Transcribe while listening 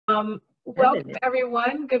Welcome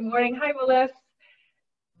everyone. Good morning. Hi, Melissa.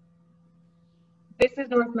 This is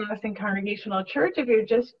North Madison Congregational Church if you're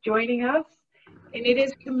just joining us, and it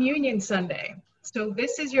is Communion Sunday. So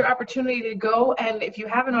this is your opportunity to go, and if you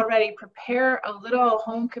haven't already, prepare a little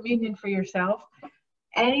home communion for yourself.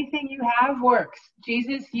 Anything you have works.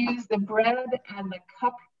 Jesus used the bread and the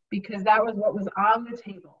cup because that was what was on the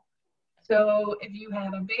table. So if you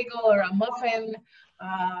have a bagel or a muffin,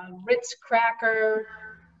 Ritz cracker,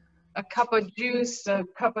 a cup of juice, a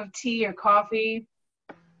cup of tea or coffee.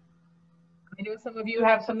 I know some of you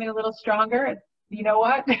have something a little stronger. You know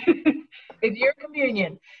what? It's your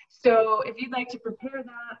communion. So if you'd like to prepare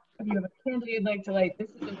that, if you have a candle you'd like to light,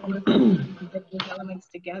 this is a wonderful time to get those elements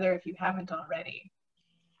together if you haven't already.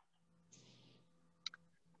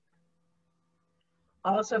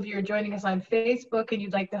 Also, if you're joining us on Facebook and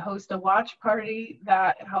you'd like to host a watch party,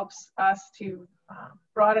 that helps us to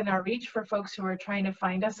broaden our reach for folks who are trying to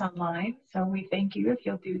find us online. So we thank you if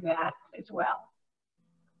you'll do that as well.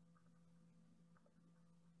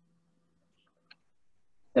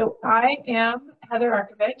 So I am Heather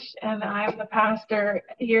Arcovitch, and I'm the pastor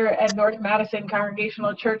here at North Madison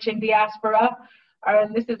Congregational Church in Diaspora.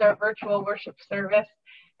 And this is our virtual worship service.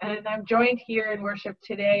 And I'm joined here in worship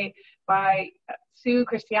today by Sue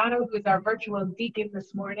Cristiano, who is our virtual deacon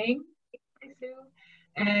this morning. Hi, Sue.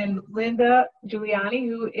 And Linda Giuliani,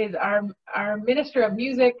 who is our minister of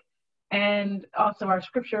music and also our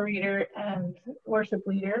scripture reader and worship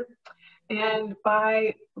leader. And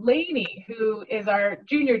by Lainey, who is our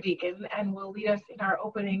junior deacon and will lead us in our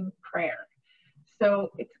opening prayer.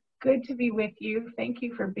 So it's good to be with you. Thank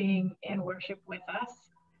you for being in worship with us.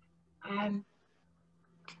 And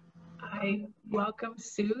I welcome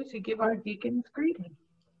Sue to give our deacons greeting.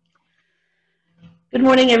 Good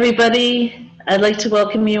morning, everybody. I'd like to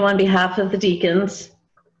welcome you on behalf of the deacons.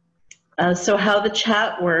 So how the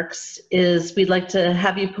chat works is we'd like to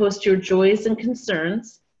have you post your joys and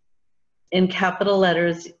concerns in capital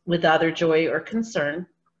letters with either joy or concern.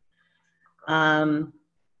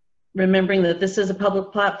 Remembering that this is a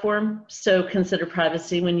public platform, so consider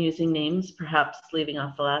privacy when using names, perhaps leaving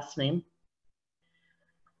off the last name.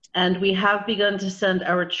 And we have begun to send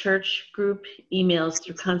our church group emails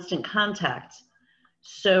through Constant Contact.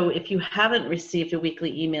 So if you haven't received a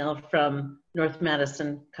weekly email from North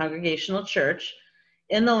Madison Congregational Church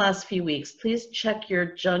in the last few weeks, please check your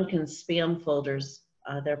junk and spam folders.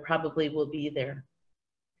 There probably will be there.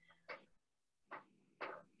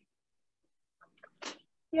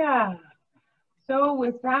 Yeah. So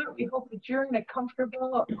with that, we hope that you're in a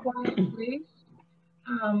comfortable, quiet place.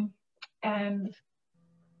 And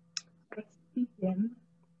let's begin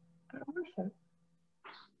our worship.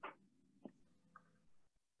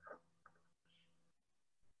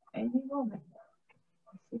 Any moment.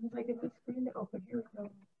 It seems like it's a screen to open. Here we go.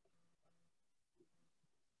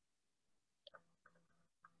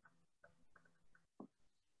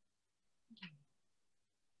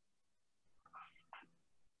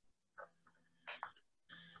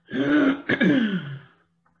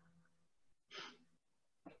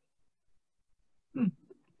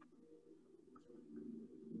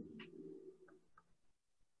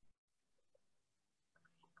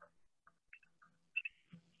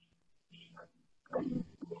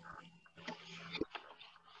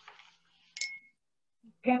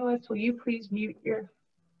 Panelists, will you please mute your...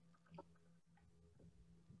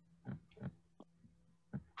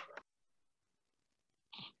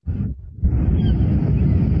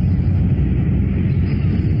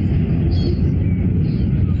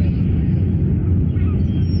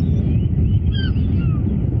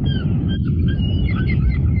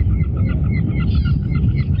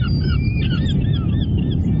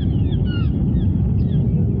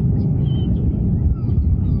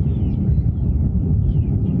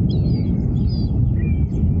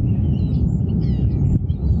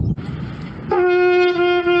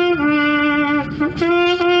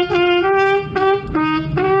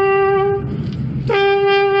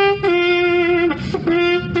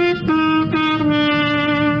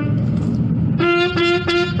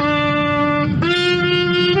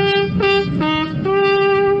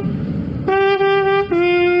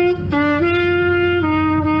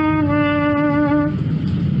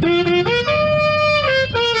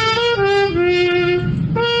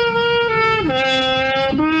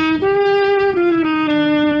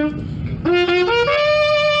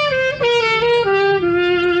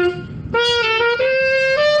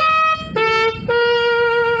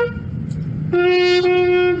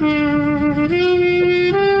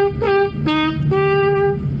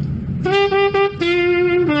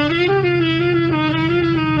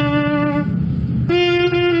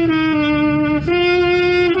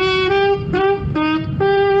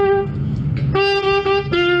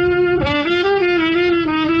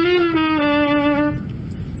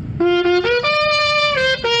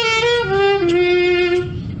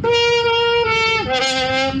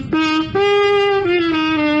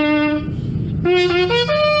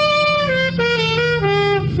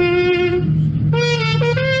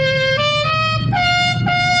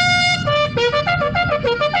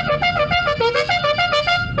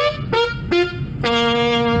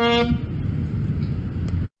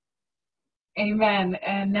 Amen.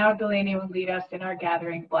 And now Delaney will lead us in our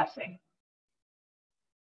gathering blessing.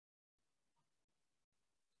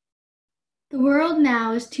 The world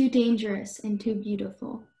now is too dangerous and too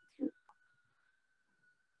beautiful.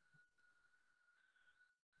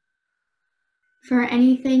 For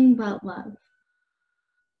anything but love.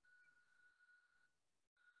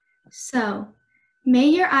 So, may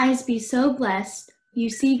your eyes be so blessed you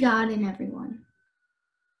see God in everyone.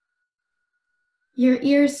 Your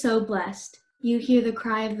ears so blessed you hear the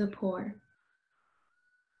cry of the poor.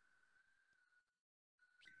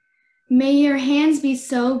 May your hands be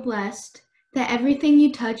so blessed that everything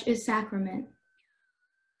you touch is sacrament.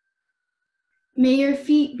 May your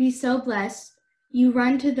feet be so blessed you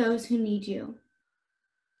run to those who need you.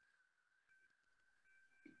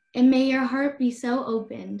 And may your heart be so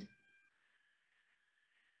opened,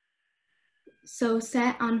 so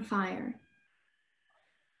set on fire,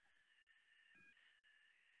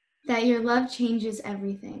 that your love changes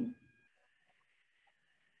everything.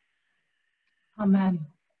 Amen.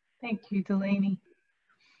 Thank you, Delaney.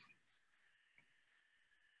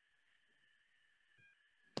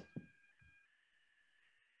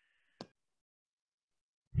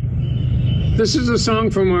 This is a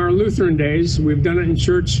song from our Lutheran days. We've done it in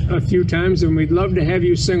church a few times, and we'd love to have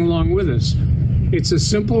you sing along with us. It's a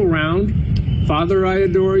simple round. Father, I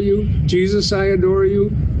adore you. Jesus, I adore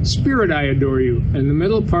you. Spirit, I adore you. And the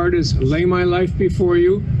middle part is lay my life before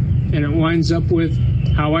you, and it winds up with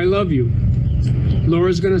how I love you.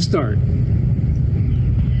 Laura's going to start.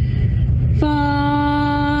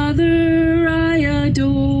 Father, I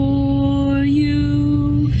adore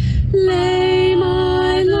you. Lay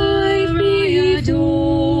my life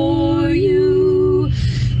before you.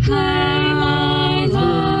 Lay my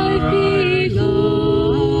life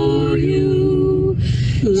before you.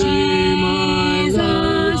 Lay my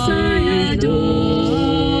life, I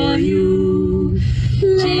adore you.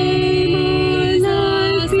 Lay my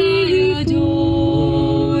life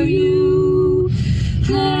before you.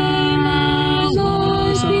 Lay my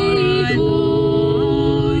life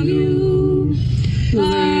before you.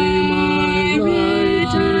 Lay my life, I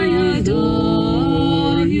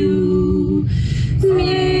adore you.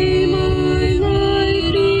 Lay my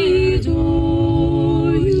life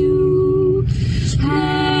before you. Lay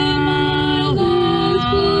my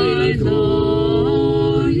life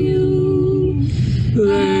before you.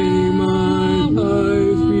 Lay my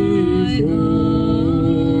life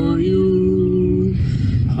before you.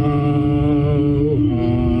 How I love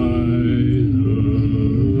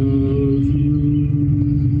you.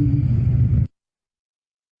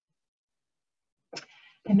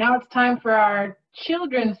 And now it's time for our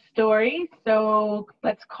children's story. So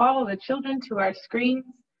let's call the children to our screens,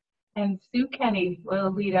 and Sue Kenny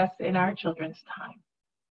will lead us in our children's time.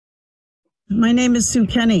 My name is Sue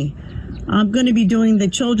Kenny. I'm going to be doing the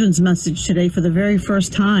children's message today for the very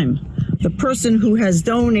first time. The person who has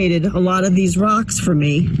donated a lot of these rocks for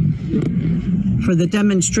me for the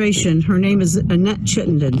demonstration, her name is Annette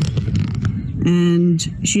Chittenden,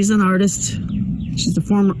 and she's an artist. She's a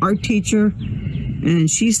former art teacher,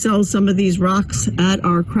 and she sells some of these rocks at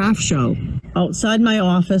our craft show. Outside my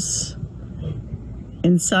office,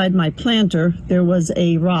 inside my planter, there was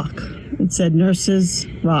a rock. It said Nurse's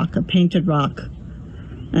Rock, a painted rock.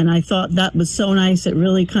 And I thought that was so nice. It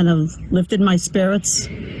really kind of lifted my spirits.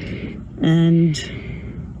 And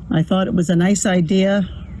I thought it was a nice idea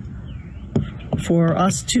for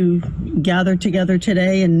us to gather together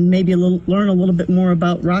today and maybe learn a little bit more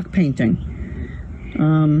about rock painting.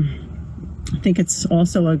 I think it's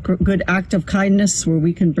also a good act of kindness where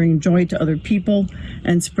we can bring joy to other people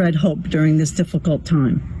and spread hope during this difficult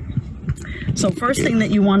time. So first thing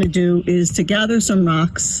that you want to do is to gather some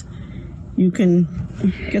rocks. You can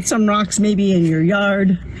get some rocks maybe in your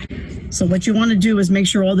yard. So what you want to do is make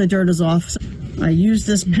sure all the dirt is off. I use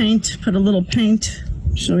this paint, put a little paint,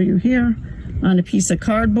 show you here, on a piece of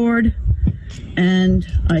cardboard. And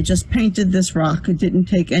I just painted this rock. It didn't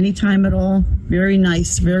take any time at all. Very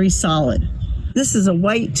nice, very solid. This is a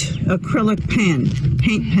white acrylic pen,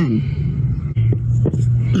 paint pen.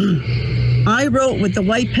 I wrote with the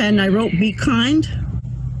white pen, I wrote "Be kind."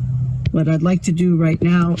 What I'd like to do right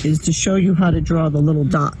now is to show you how to draw the little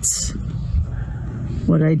dots.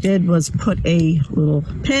 What I did was put a little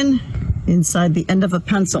pin inside the end of a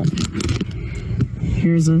pencil.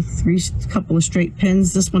 Here's a couple of straight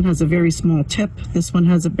pins. This one has a very small tip. This one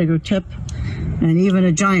has a bigger tip, and even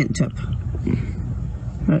a giant tip.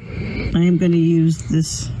 But I am going to use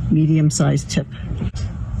this medium-sized tip.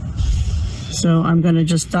 So I'm going to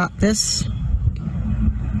just dot this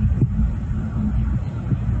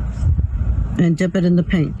and dip it in the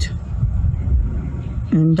paint.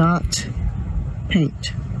 And dot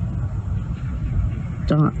paint.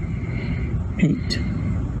 Dot paint.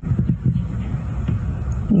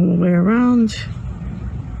 All the way around.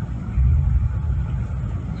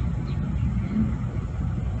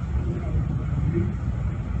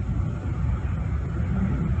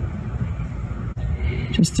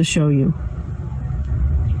 Just to show you.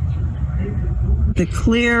 The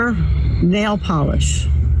clear nail polish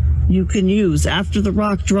you can use after the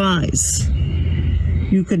rock dries.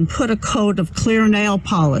 You can put a coat of clear nail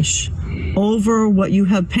polish over what you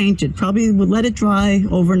have painted. Probably would let it dry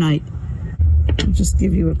overnight. I'll just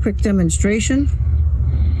give you a quick demonstration.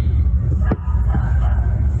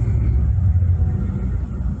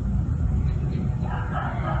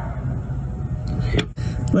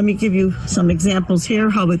 Let me give you some examples here,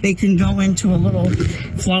 how they can go into a little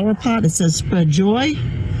flower pot. It says spread joy.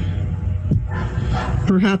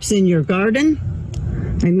 Perhaps in your garden.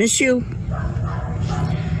 I miss you.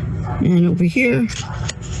 And over here,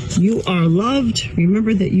 you are loved.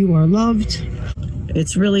 Remember that you are loved.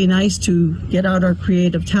 It's really nice to get out our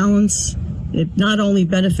creative talents. It not only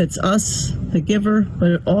benefits us, the giver,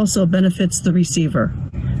 but it also benefits the receiver.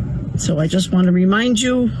 So I just want to remind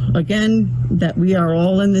you again that we are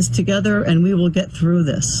all in this together and we will get through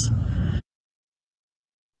this.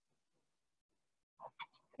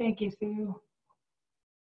 Thank you, Sue.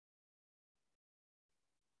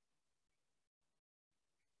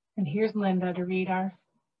 And here's Linda to read our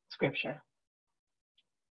scripture.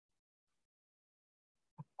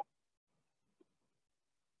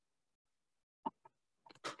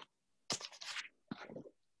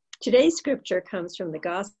 Today's scripture comes from the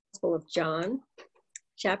Gospel of John,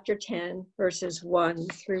 chapter 10, verses 1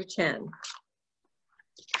 through 10.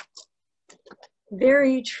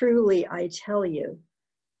 Very truly, I tell you,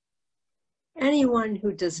 anyone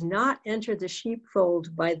who does not enter the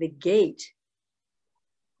sheepfold by the gate,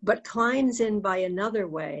 but climbs in by another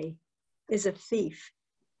way, is a thief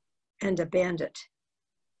and a bandit.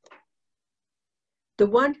 The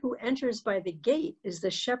one who enters by the gate is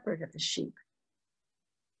the shepherd of the sheep.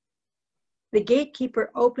 The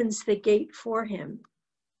gatekeeper opens the gate for him,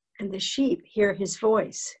 and the sheep hear his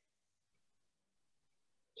voice.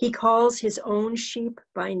 He calls his own sheep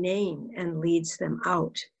by name and leads them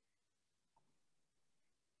out.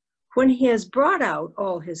 When he has brought out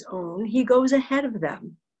all his own, he goes ahead of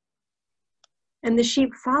them, and the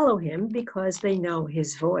sheep follow him because they know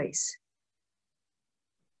his voice.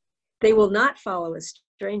 They will not follow a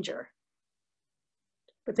stranger,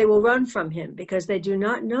 but they will run from him because they do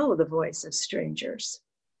not know the voice of strangers.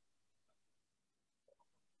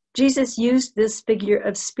 Jesus used this figure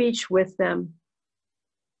of speech with them,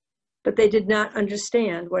 but they did not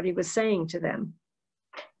understand what he was saying to them.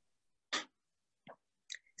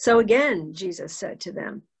 So again, Jesus said to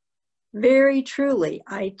them, very truly,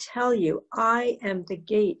 I tell you, I am the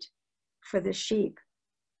gate for the sheep.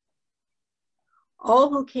 All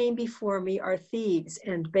who came before me are thieves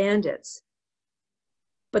and bandits,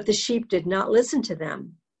 but the sheep did not listen to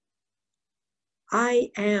them.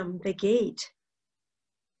 I am the gate.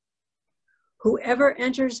 Whoever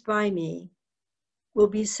enters by me will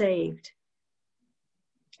be saved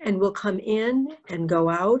and will come in and go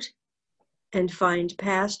out and find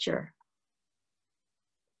pasture.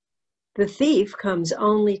 The thief comes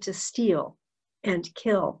only to steal and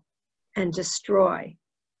kill and destroy.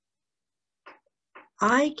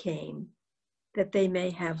 I came that they may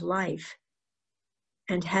have life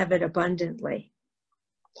and have it abundantly.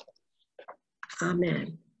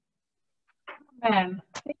 Amen. Amen.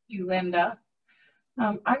 Thank you, Linda.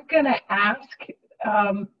 I'm going to ask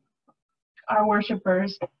our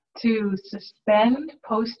worshipers to suspend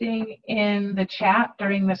posting in the chat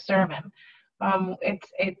during the sermon.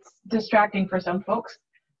 It's distracting for some folks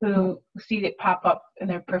who see it pop up in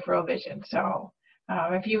their peripheral vision. So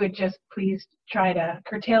if you would just please try to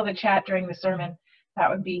curtail the chat during the sermon, that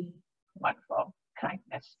would be wonderful.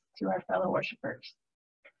 Kindness to our fellow worshipers.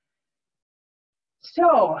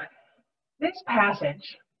 So this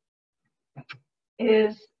passage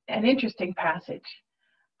is an interesting passage.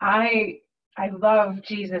 I love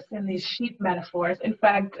Jesus in these sheep metaphors. In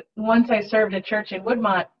fact, once I served a church in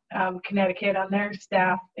Woodmont, Connecticut on their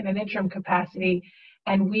staff in an interim capacity,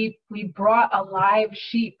 and we brought a live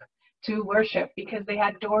sheep to worship because they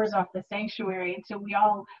had doors off the sanctuary. And so we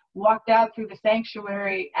all walked out through the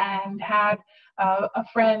sanctuary and had a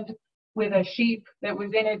friend with a sheep that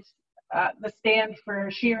was in its the stand for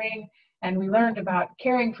shearing, and we learned about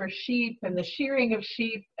caring for sheep and the shearing of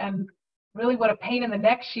sheep and really what a pain in the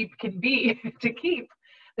neck sheep can be to keep.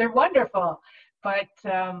 They're wonderful, but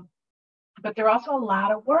they're also a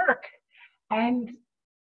lot of work. And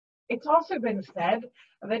it's also been said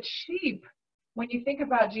that sheep When you think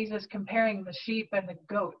about Jesus comparing the sheep and the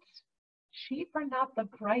goats, sheep are not the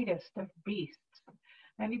brightest of beasts.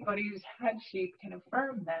 Anybody who's had sheep can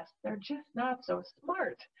affirm this. They're just not so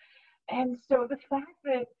smart. And so the fact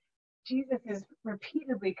that Jesus is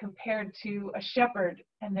repeatedly compared to a shepherd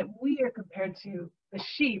and that we are compared to the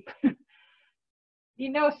sheep,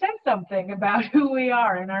 says something about who we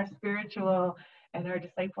are in our spiritual and our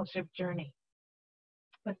discipleship journey.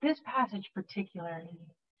 But this passage particularly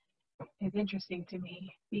is interesting to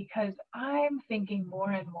me because I'm thinking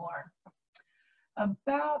more and more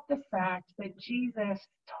about the fact that Jesus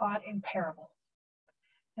taught in parables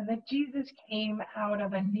and that Jesus came out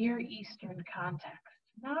of a Near Eastern context.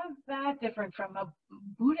 Not that different from a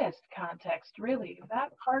Buddhist context, really.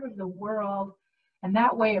 That part of the world and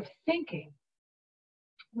that way of thinking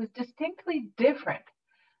was distinctly different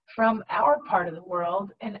from our part of the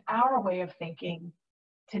world and our way of thinking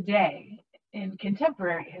today in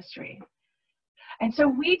contemporary history. And so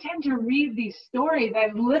we tend to read these stories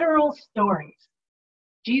as literal stories.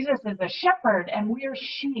 Jesus is a shepherd and we're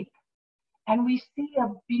sheep. And we see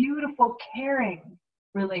a beautiful caring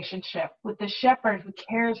relationship with the shepherd who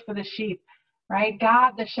cares for the sheep, right?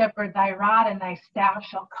 God the shepherd, thy rod and thy staff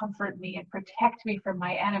shall comfort me and protect me from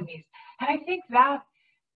my enemies. And I think that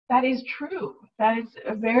is true. That is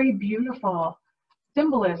a very beautiful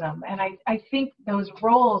symbolism. And I think those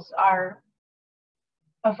roles are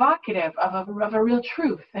evocative of a real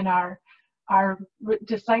truth in our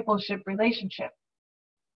discipleship relationship.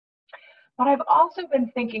 But I've also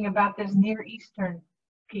been thinking about this Near Eastern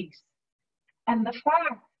piece and the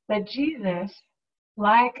fact that Jesus,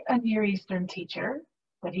 like a Near Eastern teacher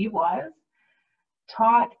that he was,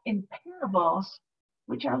 taught in parables,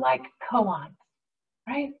 which are like koans,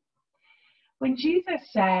 right? When Jesus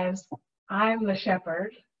says, I'm the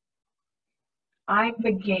shepherd, I'm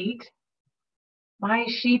the gate, my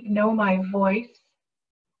sheep know my voice,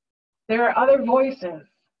 there are other voices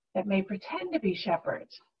that may pretend to be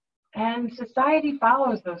shepherds, and society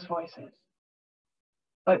follows those voices.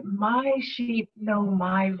 But my sheep know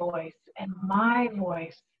my voice, and my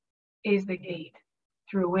voice is the gate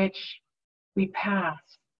through which we pass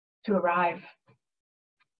to arrive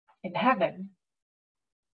in heaven.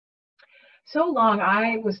 So long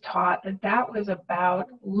I was taught that was about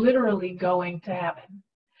literally going to heaven.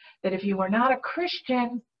 That if you were not a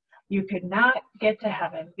Christian, you could not get to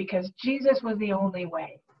heaven because Jesus was the only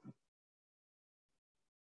way.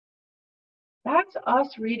 That's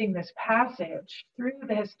us reading this passage through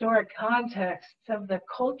the historic contexts of the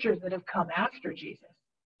cultures that have come after Jesus.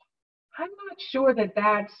 I'm not sure that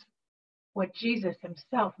that's what Jesus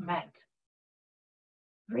himself meant.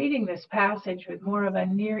 Reading this passage with more of a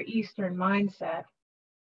Near Eastern mindset,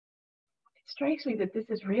 it strikes me that this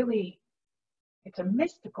is really, it's a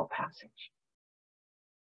mystical passage.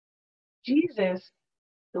 Jesus,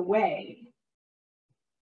 the way,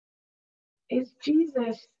 is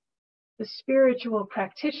Jesus the spiritual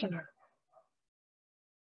practitioner.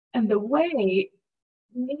 And the way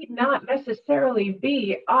need not necessarily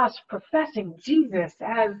be us professing Jesus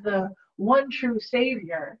as the one true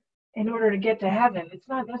Savior in order to get to heaven. It's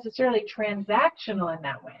not necessarily transactional in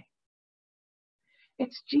that way.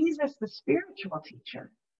 It's Jesus, the spiritual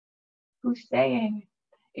teacher, who's saying,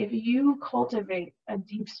 if you cultivate a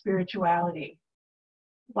deep spirituality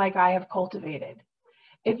like I have cultivated,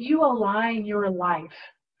 if you align your life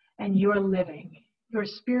and your living, your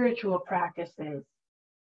spiritual practices,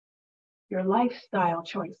 your lifestyle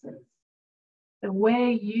choices, the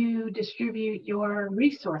way you distribute your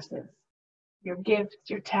resources, your gifts,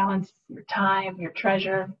 your talents, your time, your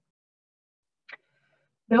treasure,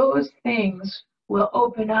 those things will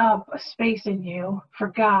open up a space in you for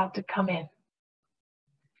God to come in.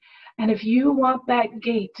 And if you want that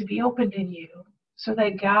gate to be opened in you so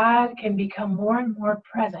that God can become more and more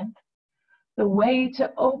present, the way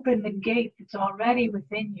to open the gate that's already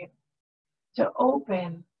within you, to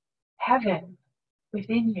open heaven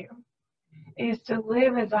within you, is to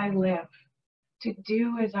live as I live, to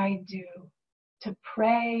do as I do, to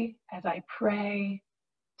pray as I pray,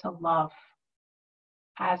 to love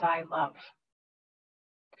as I love.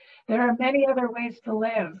 There are many other ways to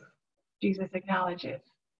live, Jesus acknowledges.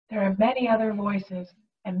 There are many other voices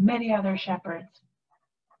and many other shepherds.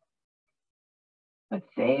 But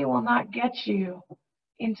they will not get you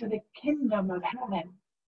into the kingdom of heaven,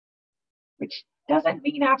 which doesn't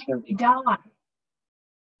mean after we die.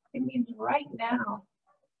 It means right now,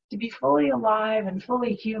 to be fully alive and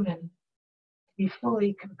fully human, to be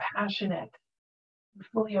fully compassionate, and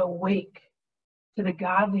fully awake to the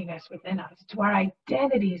godliness within us, to our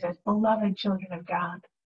identities as beloved children of God.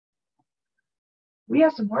 We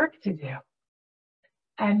have some work to do.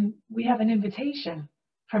 And we have an invitation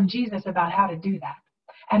from Jesus about how to do that,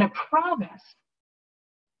 and a promise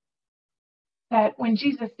that when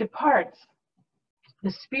Jesus departs,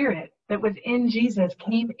 the Spirit that was in Jesus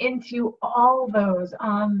came into all those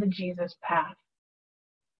on the Jesus path,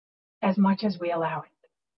 as much as we allow it.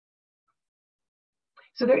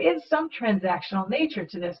 So there is some transactional nature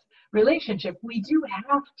to this relationship. We do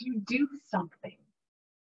have to do something.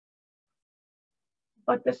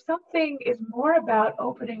 But the something is more about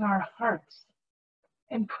opening our hearts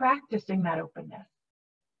and practicing that openness.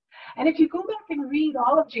 And if you go back and read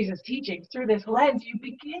all of Jesus' teachings through this lens, you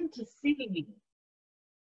begin to see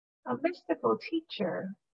a mystical teacher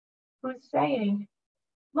who's saying,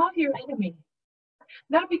 love your enemy.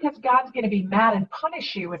 Not because God's going to be mad and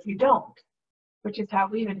punish you if you don't, which is how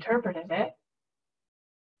we've interpreted it.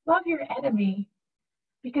 Love your enemy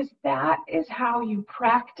because that is how you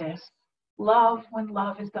practice love when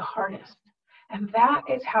love is the hardest. And that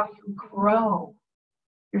is how you grow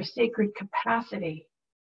your sacred capacity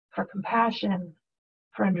for compassion,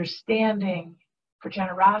 for understanding, for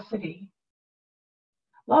generosity.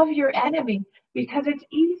 Love your enemy because it's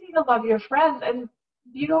easy to love your friends and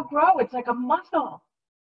you don't grow. It's like a muscle.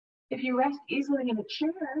 If you rest easily in a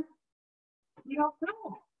chair, you don't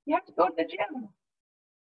grow. You have to go to the gym.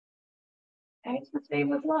 And it's the same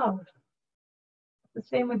with love. It's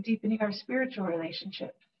the same with deepening our spiritual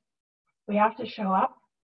relationships. We have to show up.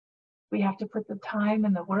 We have to put the time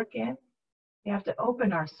and the work in. We have to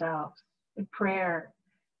open ourselves with prayer,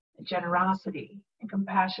 and generosity, and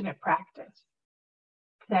compassionate practice.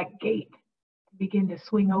 That gate to begin to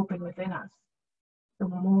swing open within us. The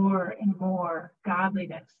more and more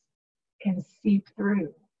godliness can seep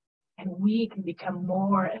through, and we can become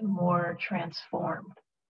more and more transformed.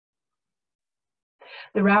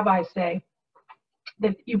 The rabbis say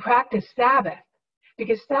that you practice Sabbath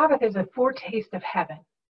because Sabbath is a foretaste of heaven.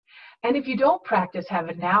 And if you don't practice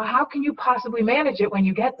heaven now, how can you possibly manage it when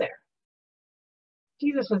you get there?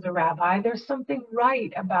 Jesus was a rabbi. There's something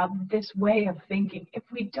right about this way of thinking. If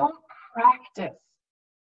we don't practice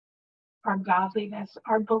our godliness,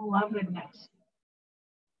 our belovedness,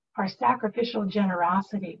 our sacrificial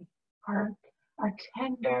generosity, our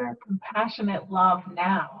tender, compassionate love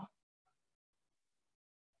now,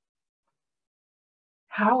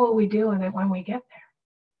 how will we deal with it when we get there?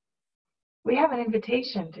 We have an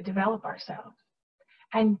invitation to develop ourselves.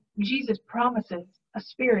 And Jesus promises a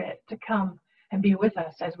Spirit to come and be with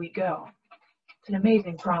us as we go. It's an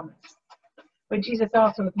amazing promise. But Jesus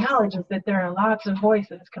also acknowledges that there are lots of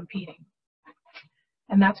voices competing.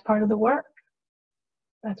 And that's part of the work.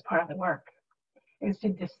 That's part of the work, is to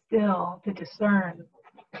distill, to discern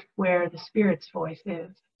where the Spirit's voice is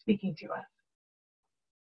speaking to us.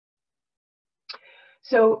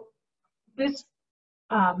 So this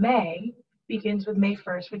May begins with May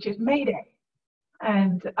 1st, which is May Day.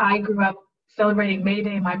 And I grew up celebrating May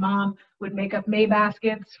Day. My mom would make up May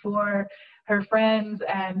baskets for her friends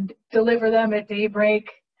and deliver them at daybreak.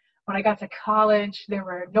 When I got to college, there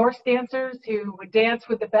were Norse dancers who would dance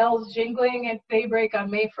with the bells jingling at daybreak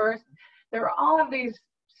on May 1st. There were all of these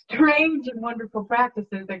strange and wonderful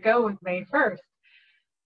practices that go with May 1st.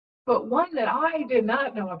 But one that I did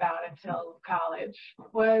not know about until college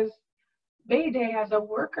was May Day as a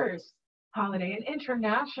workers' holiday, an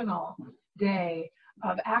international day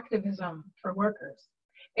of activism for workers.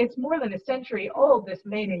 It's more than a century old, this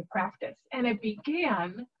May Day practice. And it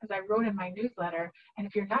began, as I wrote in my newsletter, and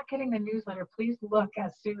if you're not getting the newsletter, please look,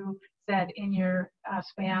 as Sue said, in your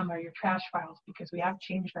spam or your trash files, because we have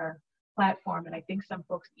changed our platform, and I think some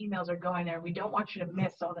folks' emails are going there. We don't want you to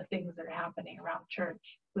miss all the things that are happening around church.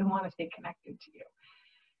 We want to stay connected to you.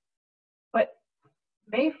 But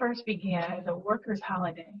May 1st began as a workers'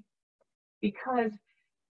 holiday because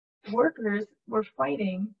workers were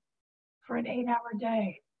fighting for an 8-hour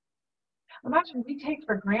day. Imagine, we take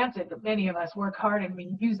for granted that many of us work hard and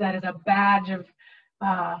we use that as a badge of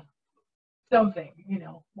something, you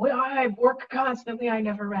know. Well, I work constantly, I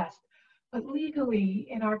never rest. But legally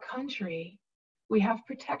in our country, we have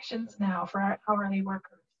protections now for our hourly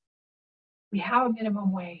workers. We have a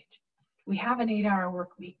minimum wage. We have an 8-hour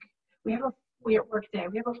work week. We have a work day.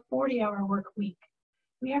 We have a 40-hour work week.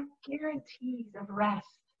 We have guarantees of rest.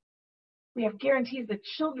 We have guarantees that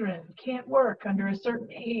children can't work under a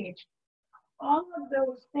certain age. All of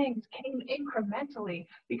those things came incrementally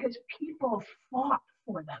because people fought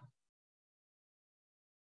for them.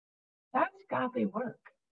 That's godly work.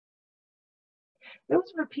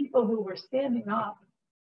 Those were people who were standing up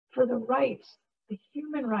for the rights, the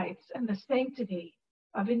human rights, and the sanctity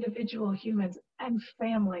of individual humans and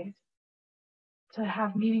families to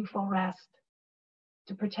have meaningful rest,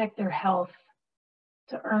 to protect their health,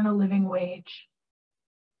 to earn a living wage,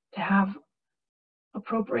 to have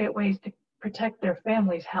appropriate ways to protect their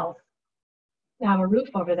family's health, to have a roof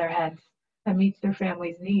over their heads that meets their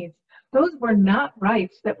family's needs. Those were not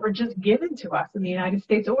rights that were just given to us in the United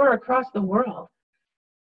States or across the world.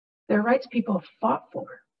 They're rights people have fought for.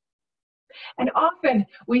 And often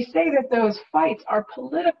we say that those fights are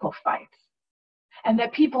political fights, and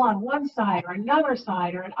that people on one side or another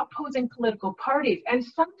side are in opposing political parties. And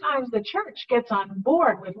sometimes the church gets on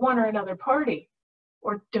board with one or another party,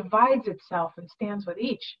 or divides itself and stands with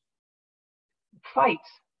each. Fights.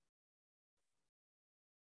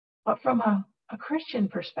 But from a Christian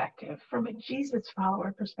perspective, from a Jesus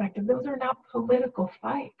follower perspective, those are not political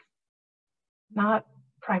fights. Not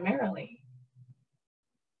primarily.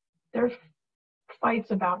 They're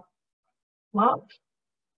fights about love,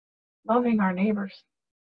 loving our neighbors,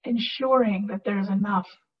 ensuring that there's enough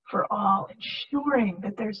for all, ensuring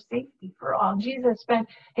that there's safety for all. Jesus spent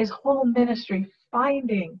his whole ministry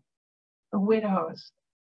finding the widows,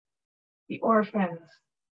 the orphans,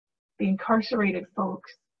 the incarcerated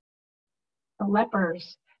folks, the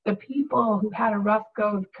lepers, the people who had a rough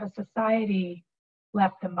go because society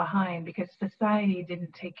left them behind, because society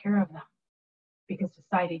didn't take care of them, because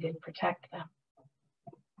society didn't protect them.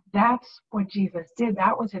 That's what Jesus did.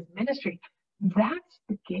 That was his ministry. That's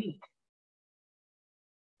the gate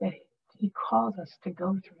that he calls us to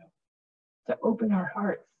go through, to open our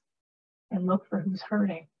hearts and look for who's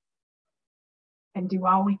hurting and do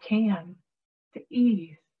all we can to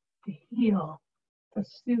ease, to heal, to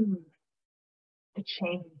soothe, to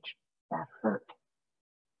change that hurt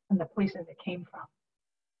and the places it came from.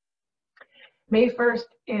 May 1st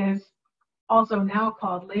is also now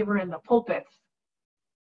called Labor in the Pulpits.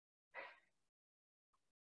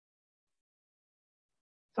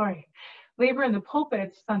 Labor in the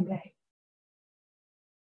Pulpits Sunday.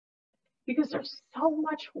 Because there's so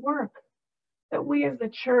much work that we as the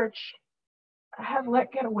church have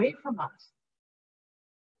let get away from us.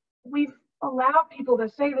 We've allowed people to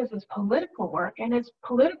say this is political work, and it's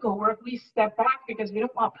political work. We step back because we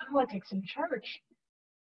don't want politics in church.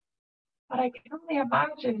 But I can only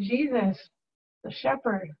imagine Jesus, the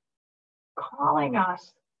shepherd, calling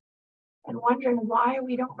us and wondering why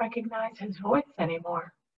we don't recognize his voice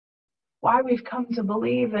anymore. Why we've come to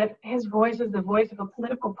believe that his voice is the voice of a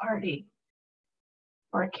political party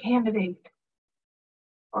or a candidate,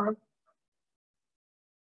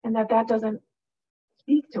 and that doesn't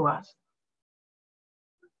speak to us.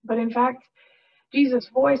 But in fact, Jesus'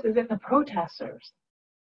 voice is in the protesters.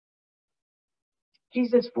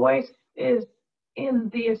 Jesus' voice is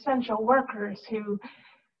in the essential workers who,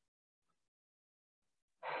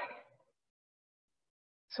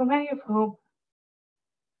 so many of whom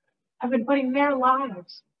have been putting their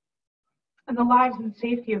lives and the lives and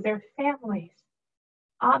safety of their families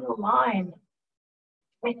on the line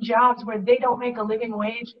in jobs where they don't make a living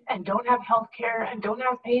wage and don't have health care and don't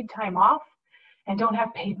have paid time off and don't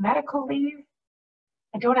have paid medical leave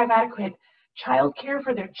and don't have adequate child care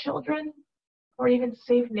for their children or even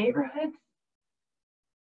safe neighborhoods.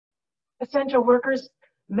 Essential workers,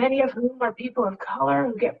 many of whom are people of color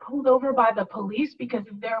who get pulled over by the police because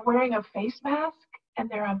they're wearing a face mask and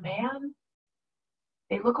they're a man.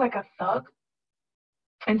 They look like a thug.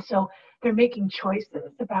 And so they're making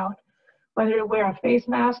choices about whether to wear a face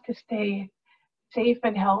mask to stay safe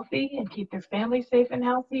and healthy and keep their family safe and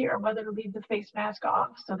healthy, or whether to leave the face mask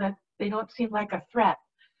off so that they don't seem like a threat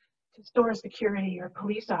to store security or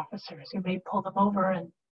police officers who may pull them over and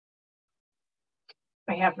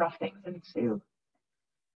may have rough things ensue.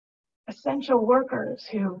 Essential workers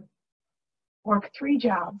who work 3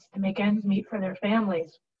 jobs to make ends meet for their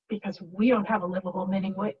families because we don't have a livable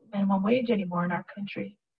minimum wage anymore in our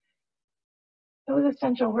country. Those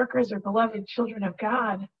essential workers are beloved children of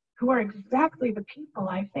God who are exactly the people,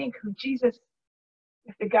 I think, who Jesus,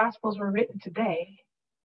 if the Gospels were written today,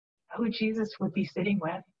 who Jesus would be sitting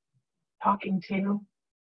with, talking to,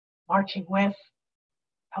 marching with,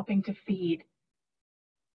 helping to feed.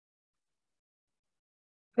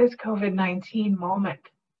 This COVID-19 moment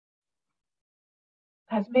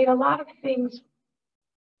has made a lot of things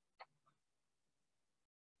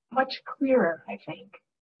much clearer, I think,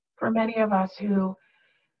 for many of us who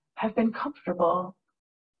have been comfortable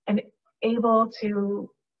and able to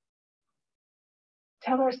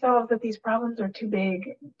tell ourselves that these problems are too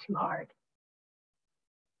big, too hard.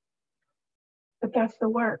 But that's the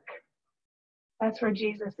work. That's where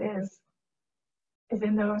Jesus is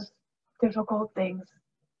in those difficult things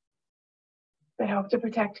that help to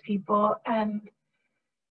protect people and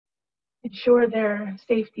ensure their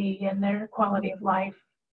safety and their quality of life,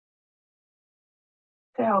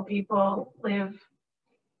 to help people live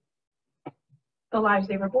the lives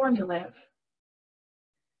they were born to live.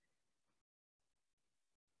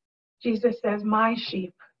 Jesus says, my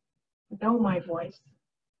sheep know my voice,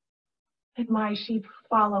 and my sheep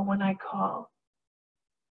follow when I call.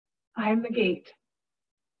 I am the gate.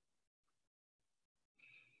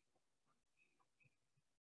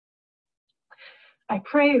 I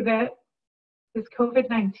pray that this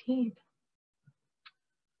COVID-19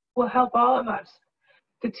 will help all of us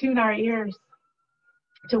to tune our ears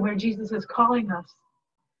to where Jesus is calling us,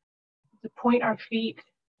 to point our feet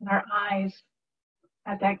and our eyes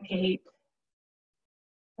at that gate,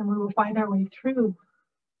 and we will find our way through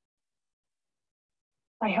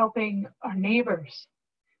by helping our neighbors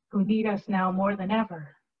who need us now more than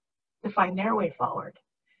ever to find their way forward.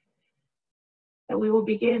 That we will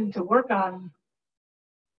begin to work on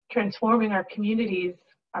transforming our communities,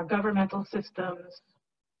 our governmental systems,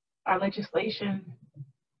 our legislation,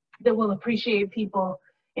 that will appreciate people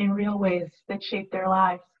in real ways that shape their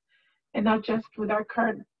lives, and not just with our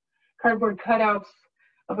cardboard cutouts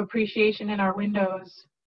of appreciation in our windows,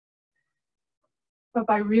 but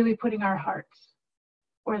by really putting our hearts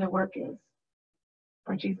where the work is,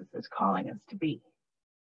 where Jesus is calling us to be.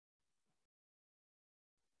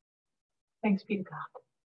 Thanks be to God.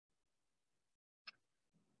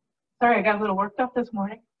 Sorry, I got a little worked up this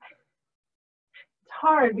morning. It's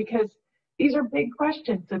hard because these are big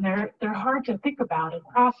questions and they're hard to think about and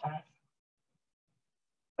process.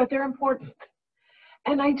 But they're important.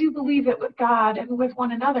 And I do believe that with God and with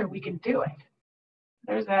one another, we can do it.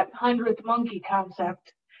 There's that 100th monkey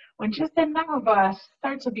concept, when just enough of us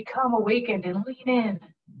starts to become awakened and lean in.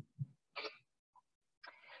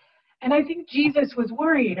 And I think Jesus was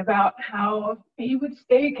worried about how he would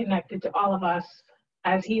stay connected to all of us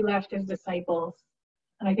as he left his disciples.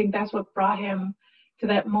 And I think that's what brought him to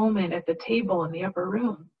that moment at the table in the upper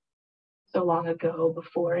room so long ago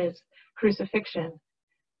before his crucifixion.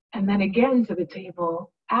 And then again to the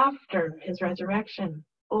table after his resurrection,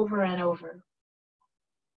 over and over.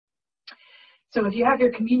 So if you have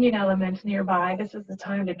your communion elements nearby, this is the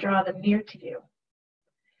time to draw them near to you.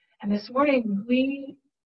 And this morning we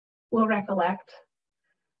will recollect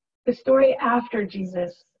the story after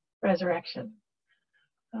Jesus' resurrection.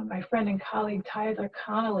 My friend and colleague Tyler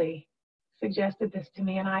Connolly suggested this to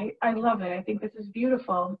me, and I love it. I think this is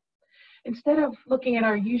beautiful. Instead of looking at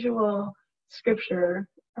our usual scripture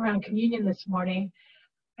around communion this morning,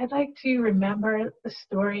 I'd like to remember the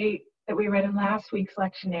story that we read in last week's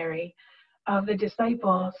lectionary of the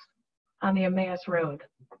disciples on the Emmaus Road.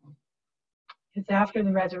 It's after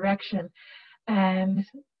the resurrection, and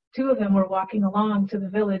two of them were walking along to the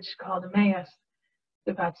village called Emmaus,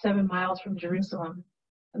 about 7 miles from Jerusalem.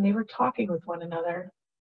 And they were talking with one another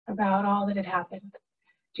about all that had happened.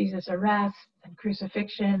 Jesus' arrest and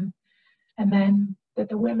crucifixion, and then that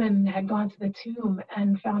the women had gone to the tomb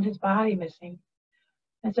and found his body missing,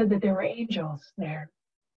 and said that there were angels there.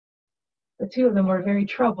 The two of them were very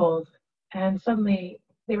troubled, and suddenly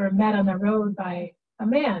they were met on the road by a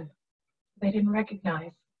man they didn't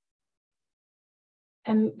recognize.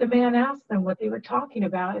 And the man asked them what they were talking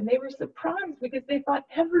about, and they were surprised because they thought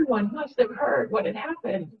everyone must have heard what had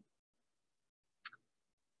happened.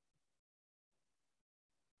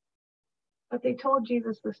 But they told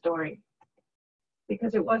Jesus the story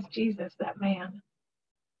because it was Jesus, that man.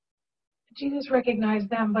 Jesus recognized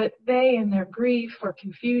them, but they, in their grief or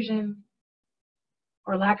confusion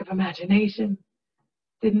or lack of imagination,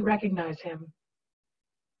 didn't recognize him.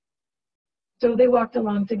 So they walked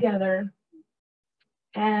along together,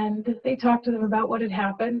 and they talked to them about what had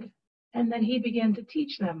happened, and then he began to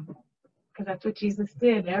teach them, because that's what Jesus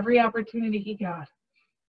did every opportunity he got.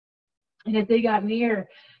 And as they got near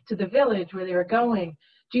to the village where they were going,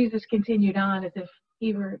 Jesus continued on as if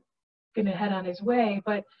he were going to head on his way,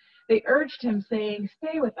 but they urged him, saying,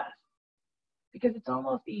 "Stay with us, because it's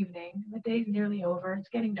almost evening, the day's nearly over, it's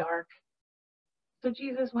getting dark." So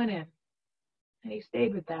Jesus went in, and he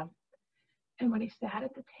stayed with them. And when he sat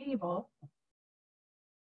at the table,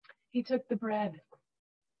 he took the bread,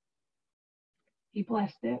 he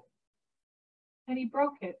blessed it, and he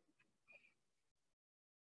broke it.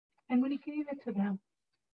 And when he gave it to them,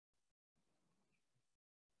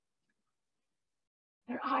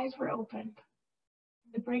 their eyes were opened,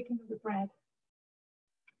 the breaking of the bread.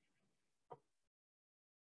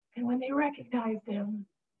 And when they recognized him,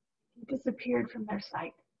 he disappeared from their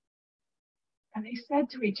sight. And they said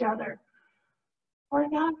to each other, "Were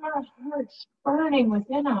not our hearts burning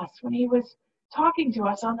within us when he was talking to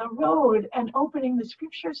us on the road and opening the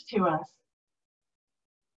scriptures to us?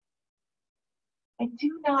 And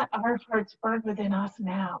do not our hearts burn within us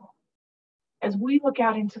now as we look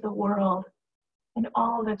out into the world and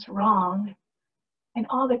all that's wrong and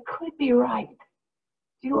all that could be right,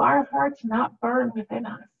 do our hearts not burn within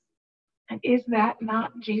us? And is that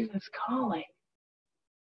not Jesus calling?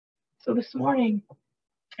 So this morning,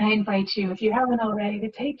 I invite you, if you haven't already, to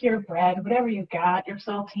take your bread, whatever you got, your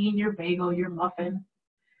saltine, your bagel, your muffin,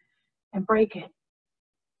 and break it.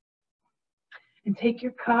 And take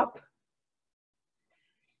your cup,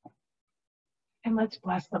 and let's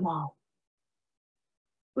bless them all.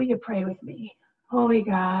 Will you pray with me? Holy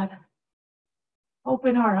God,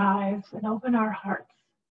 open our eyes and open our hearts.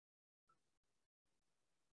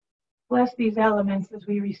 Bless these elements as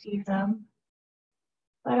we receive them.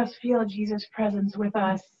 Let us feel Jesus' presence with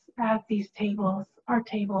us at these tables, our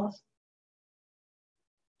tables,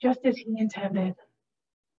 just as he intended.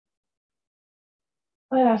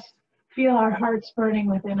 Let us feel our hearts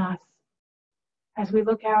burning within us as we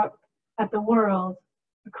look out at the world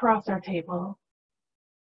across our table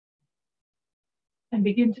and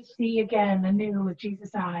begin to see again anew with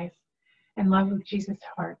Jesus' eyes and love with Jesus'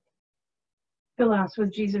 heart. Fill us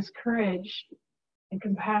with Jesus' courage and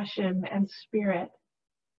compassion and spirit,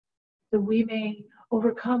 so we may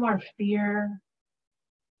overcome our fear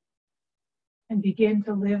and begin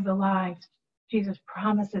to live the lives Jesus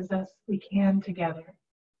promises us we can together.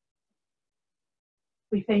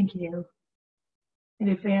 We thank you in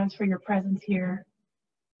advance for your presence here.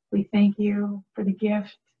 We thank you for the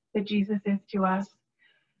gift that Jesus is to us.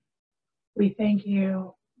 We thank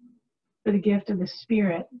you for the gift of the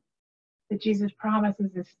Spirit that Jesus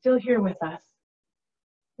promises is still here with us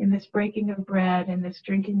in this breaking of bread, in this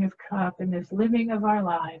drinking of cup, in this living of our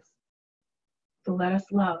lives. So let us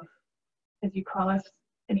love as you call us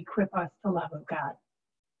and equip us to love of God.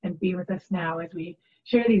 And be with us now as we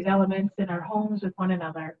share these elements in our homes with one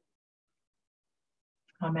another.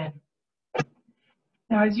 Amen.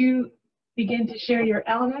 Now, as you begin to share your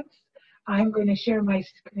elements, I'm going to share my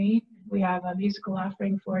screen. We have a musical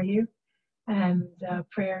offering for you and a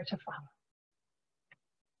prayer to follow.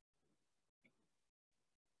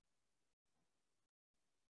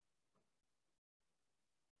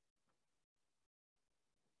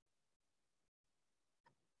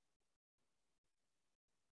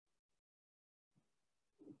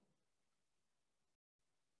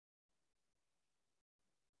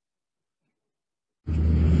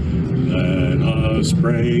 Let us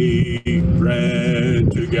break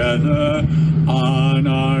bread together on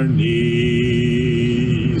our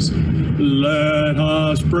knees. Let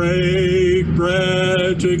us break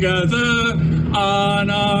bread together on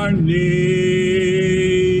our knees.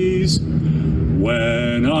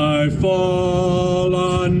 When I fall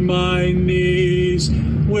on my knees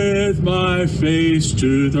with my face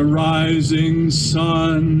to the rising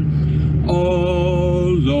sun,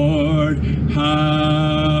 O Lord,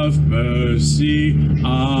 have mercy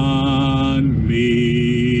on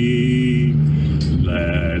me.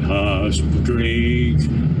 Let us drink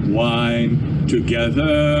wine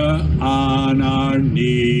together on our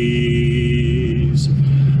knees.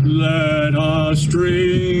 Let us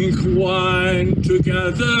drink wine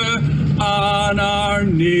together on our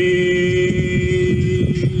knees.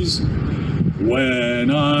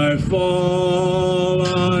 When I fall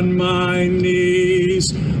on my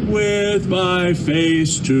knees with my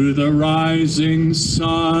face to the rising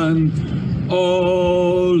sun,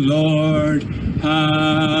 O Lord,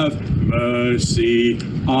 have mercy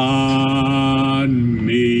on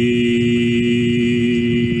me.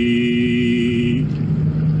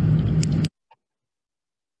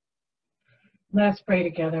 Let's pray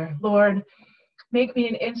together. Lord, make me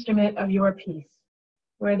an instrument of your peace.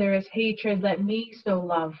 Where there is hatred, let me sow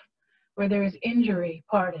love. Where there is injury,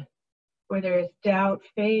 pardon. Where there is doubt,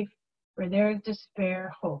 faith. Where there is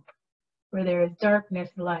despair, hope. Where there is darkness,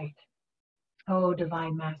 light. O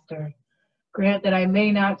divine Master, grant that I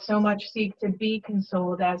may not so much seek to be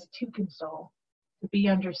consoled as to console, to be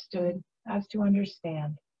understood as to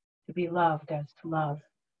understand, to be loved as to love.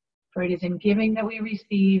 For it is in giving that we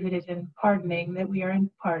receive, it is in pardoning that we are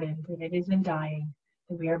pardoned, and it is in dying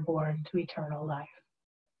that we are born to eternal life.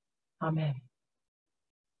 Amen.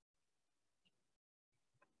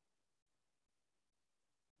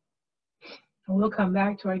 And we'll come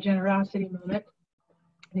back to our generosity moment,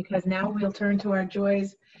 because now we'll turn to our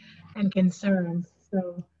joys and concerns.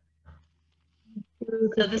 So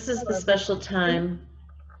this is the special time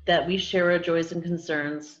that we share our joys and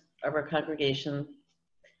concerns of our congregation.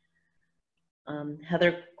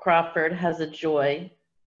 Heather Crawford has a joy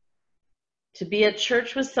to be at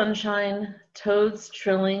church with sunshine, toads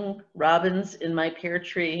trilling, robins in my pear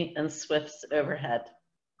tree, and swifts overhead.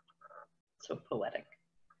 So poetic.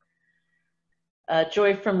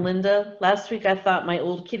 Joy from Linda. Last week I thought my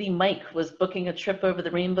old kitty Mike was booking a trip over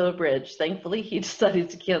the Rainbow Bridge. Thankfully, he decided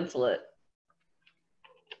to cancel it.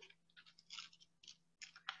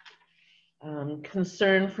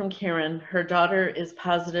 Concern from Karen. Her daughter is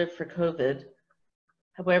positive for COVID.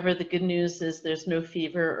 However, the good news is there's no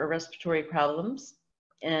fever or respiratory problems,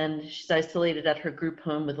 and she's isolated at her group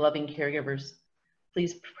home with loving caregivers.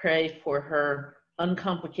 Please pray for her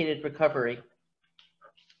uncomplicated recovery.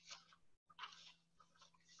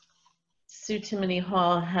 Sue Timony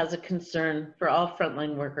Hall has a concern for all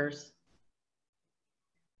frontline workers.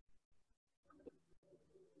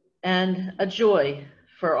 And a joy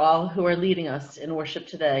for all who are leading us in worship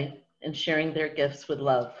today and sharing their gifts with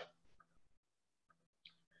love.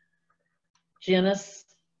 Janice,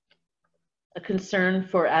 a concern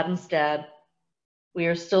for Adam's dad. We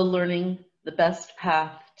are still learning the best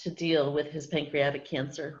path to deal with his pancreatic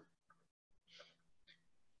cancer.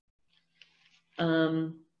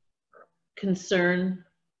 Concern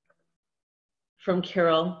from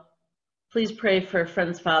Carol. Please pray for a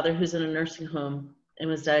friend's father who's in a nursing home and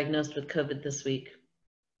was diagnosed with COVID this week.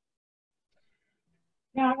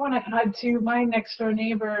 Yeah, I want to add to my next door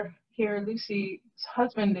neighbor here, Lucy's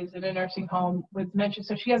husband is in a nursing home with dementia,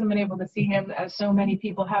 so she hasn't been able to see him, as so many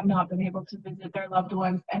people have not been able to visit their loved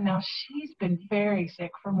ones. And now she's been very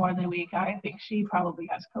sick for more than a week. I think she probably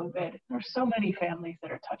has COVID. There's so many families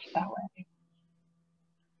that are touched that way.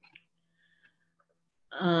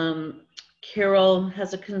 Carol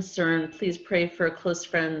has a concern. Please pray for a close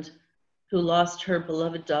friend who lost her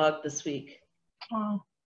beloved dog this week. Oh,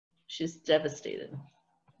 She's devastated.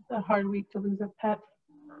 it's a hard week to lose a pet.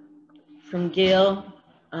 From Gail,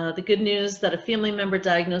 the good news that a family member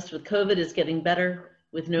diagnosed with COVID is getting better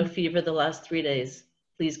with no fever the last 3 days.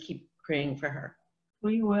 Please keep praying for her.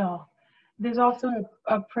 We will. There's also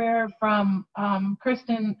a prayer from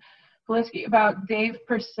Kristen Polisky about Dave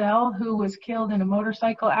Purcell, who was killed in a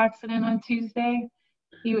motorcycle accident on Tuesday.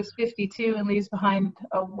 He was 52 and leaves behind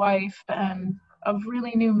a wife and a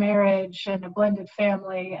really new marriage and a blended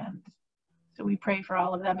family. And so we pray for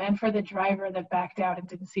all of them and for the driver that backed out and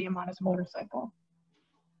didn't see him on his motorcycle.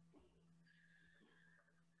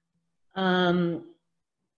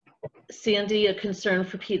 Sandy, a concern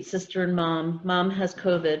for Pete's sister and mom. Mom has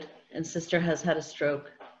COVID and sister has had a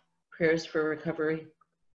stroke. Prayers for recovery.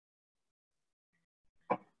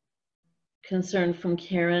 Concern from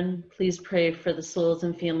Karen, please pray for the souls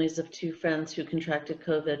and families of 2 friends who contracted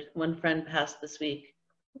COVID. One friend passed this week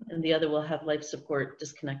and the other will have life support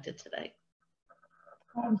disconnected today.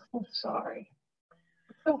 I'm so sorry.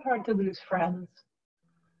 It's so hard to lose friends.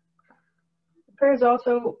 Prayers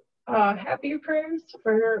also, happier prayers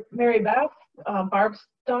for Mary Beth, Barb's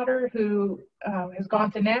daughter, who has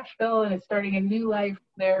gone to Nashville and is starting a new life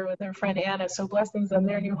there with her friend Anna. So blessings on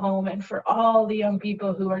their new home, and for all the young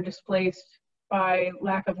people who are displaced by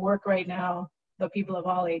lack of work right now, the people of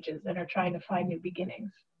all ages that are trying to find new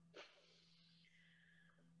beginnings.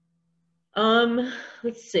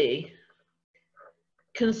 Let's see.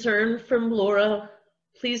 Concern from Laura,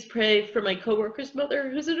 please pray for my coworker's mother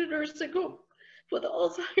who's in a nursing home with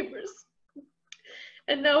Alzheimer's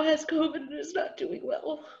and now has COVID and is not doing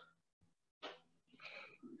well.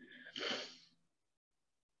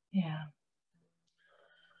 Yeah.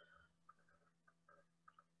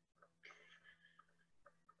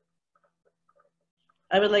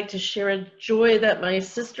 I would like to share a joy that my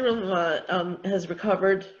sister-in-law has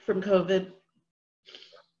recovered from COVID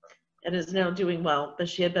and is now doing well, but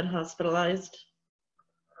she had been hospitalized,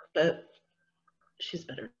 but she's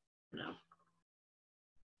better now.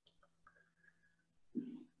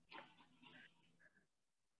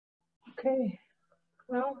 Okay.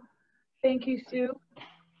 Well, thank you, Sue.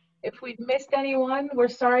 If we've missed anyone, we're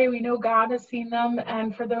sorry. We know God has seen them.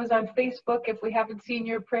 And for those on Facebook, if we haven't seen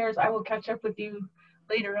your prayers, I will catch up with you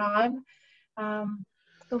later on.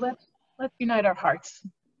 So let's unite our hearts.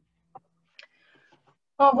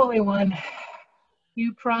 Oh, Holy One,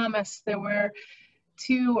 you promise that where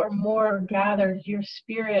 2 or more are gathered, your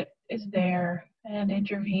Spirit is there and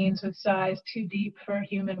intervenes with sighs too deep for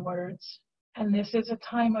human words. And this is a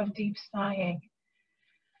time of deep sighing.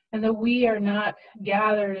 And that we are not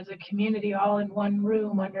gathered as a community all in one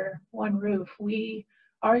room under one roof. We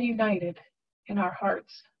are united in our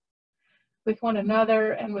hearts with one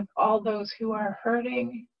another and with all those who are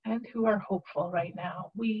hurting and who are hopeful right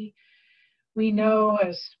now. We know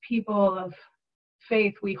as people of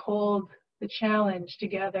faith, we hold the challenge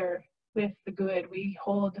together with the good. We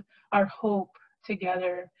hold our hope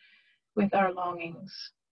together with our longings.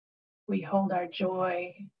 We hold our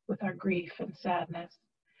joy with our grief and sadness.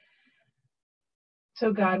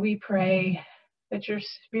 So God, we pray that your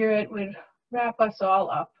Spirit would wrap us all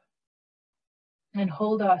up and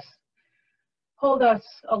hold us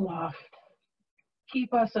aloft.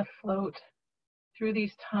 Keep us afloat through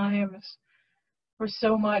these times where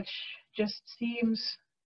so much just seems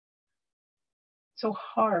so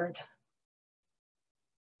hard.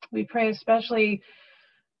 We pray especially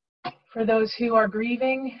for those who are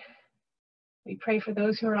grieving. We pray for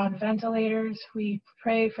those who are on ventilators. We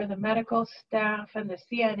pray for the medical staff and the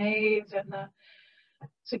CNAs and the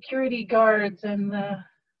security guards and the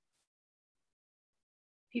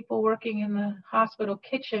people working in the hospital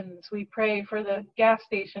kitchens. We pray for the gas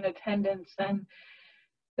station attendants and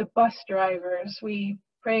the bus drivers. We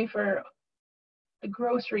pray for the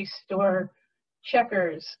grocery store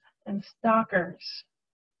checkers and stockers.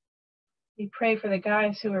 We pray for the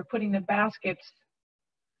guys who are putting the baskets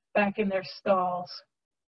back in their stalls.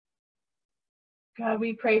 God,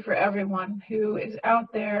 we pray for everyone who is out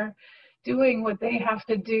there doing what they have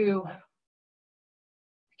to do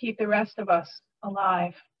to keep the rest of us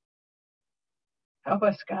alive. Help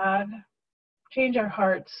us, God. Change our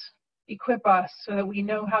hearts. Equip us so that we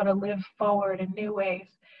know how to live forward in new ways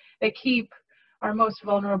that keep our most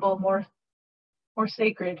vulnerable more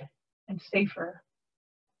sacred and safer.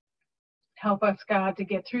 Help us, God, to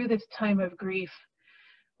get through this time of grief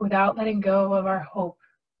without letting go of our hope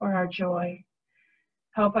or our joy.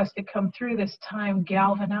 Help us to come through this time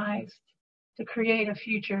galvanized to create a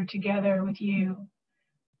future together with you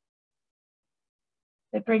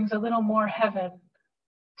that brings a little more heaven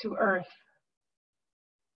to earth.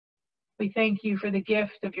 We thank you for the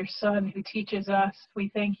gift of your Son who teaches us.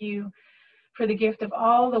 We thank you for the gift of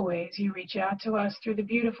all the ways you reach out to us through the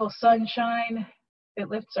beautiful sunshine that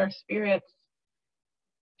lifts our spirits,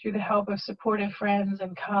 through the help of supportive friends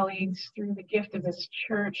and colleagues, through the gift of this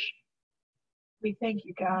church. We thank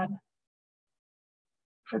you, God,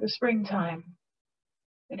 for the springtime.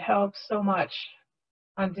 It helps so much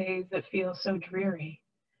on days that feel so dreary.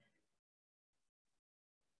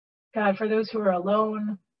 God, for those who are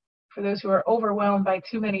alone, for those who are overwhelmed by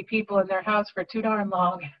too many people in their house for too darn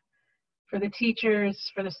long, for the teachers,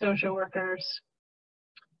 for the social workers,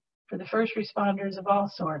 for the first responders of all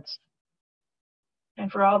sorts, and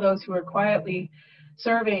for all those who are quietly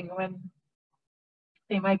serving when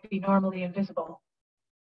they might be normally invisible.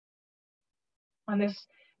 On this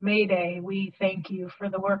May Day, we thank you for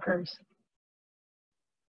the workers.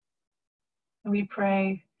 And we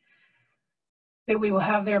pray that we will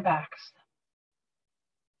have their backs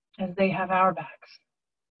as they have our backs.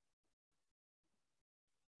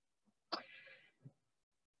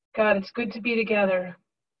 God, it's good to be together,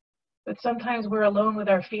 but sometimes we're alone with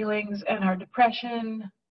our feelings and our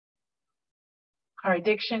depression, our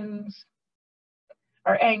addictions,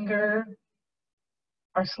 our anger,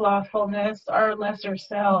 our slothfulness, our lesser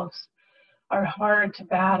selves are hard to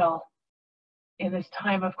battle in this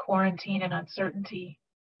time of quarantine and uncertainty.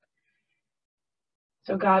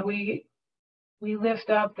 So God, we lift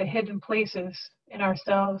up the hidden places in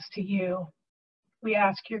ourselves to you. We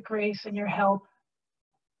ask your grace and your help.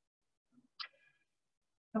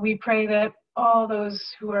 And we pray that all those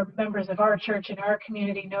who are members of our church and our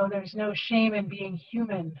community know there's no shame in being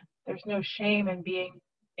human. There's no shame in being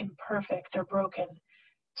imperfect or broken.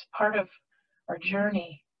 It's part of our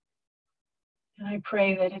journey. And I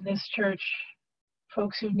pray that in this church,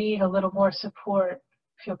 folks who need a little more support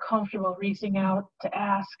feel comfortable reaching out to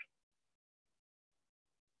ask,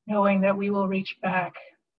 knowing that we will reach back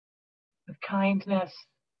with kindness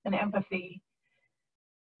and empathy.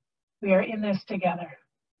 We are in this together.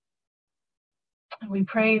 And we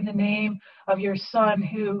pray in the name of your Son,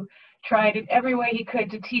 who tried in every way he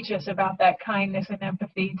could to teach us about that kindness and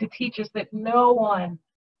empathy, to teach us that no one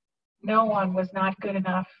was not good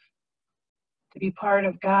enough to be part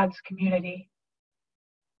of God's community.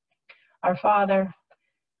 Our Father,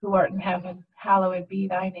 who art in heaven, hallowed be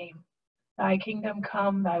thy name. Thy kingdom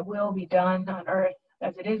come, thy will be done on earth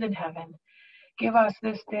as it is in heaven. Give us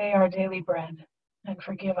this day our daily bread, and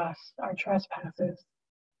forgive us our trespasses,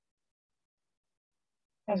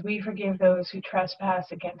 as we forgive those who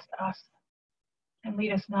trespass against us. And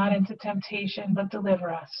lead us not into temptation, but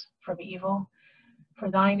deliver us from evil. For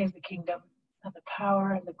thine is the kingdom, and the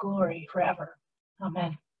power, and the glory forever.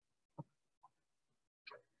 Amen.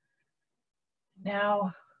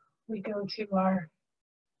 Now we go to our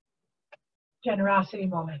generosity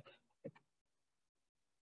moment.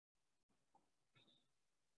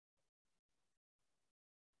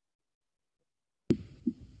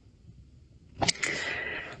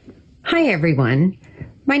 Hi, everyone.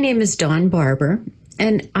 My name is Dawn Barber,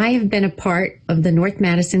 and I have been a part of the North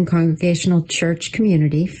Madison Congregational Church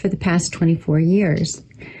community for the past 24 years,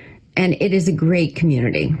 and it is a great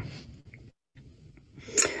community.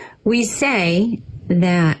 We say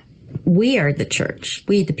that we are the church.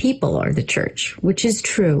 We, the people, are the church, which is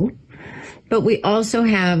true. But we also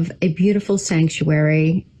have a beautiful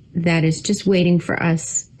sanctuary that is just waiting for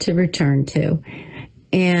us to return to.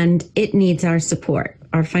 And it needs our support,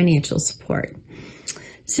 our financial support.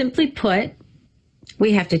 Simply put,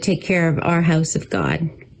 we have to take care of our house of God.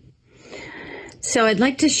 So I'd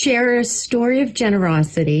like to share a story of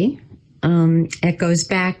generosity. It goes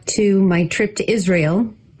back to my trip to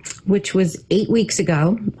Israel, which was 8 weeks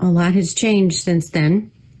ago. A lot has changed since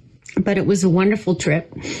then, but it was a wonderful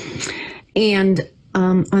trip. And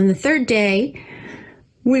on the third day,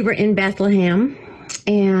 we were in Bethlehem,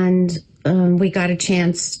 and we got a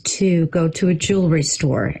chance to go to a jewelry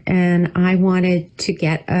store, and I wanted to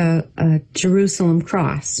get a Jerusalem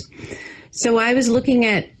cross. So I was looking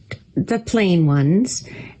at the plain ones,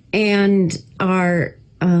 and our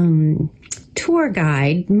tour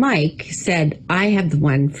guide, Mike, said, I have the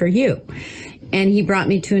one for you. And he brought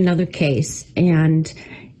me to another case, and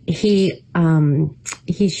he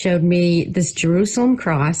showed me this Jerusalem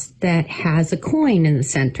cross that has a coin in the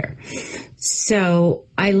center. So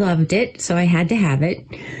I loved it, so I had to have it.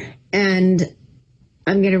 And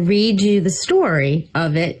I'm going to read you the story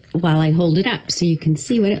of it while I hold it up so you can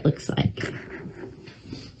see what it looks like.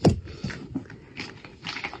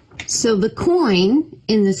 So the coin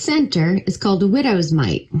in the center is called a widow's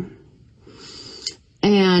mite.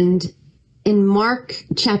 And in Mark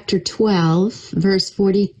chapter 12, verse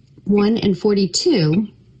 41 and 42,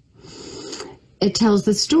 it tells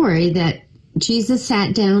the story that Jesus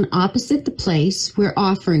sat down opposite the place where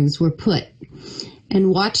offerings were put and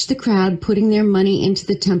watched the crowd putting their money into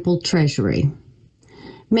the temple treasury.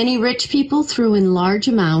 Many rich people threw in large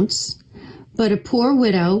amounts, but a poor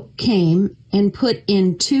widow came and put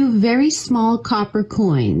in 2 very small copper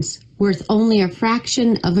coins worth only a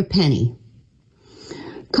fraction of a penny.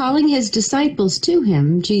 Calling his disciples to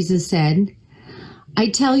him, Jesus said, I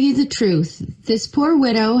tell you the truth, this poor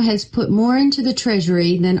widow has put more into the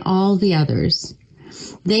treasury than all the others.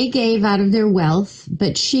 They gave out of their wealth,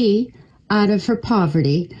 but she, out of her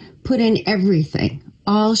poverty, put in everything,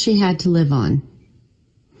 all she had to live on.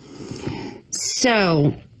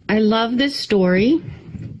 So, I love this story.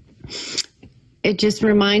 It just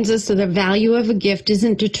reminds us that the value of a gift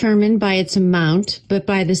isn't determined by its amount, but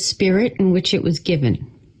by the spirit in which it was given.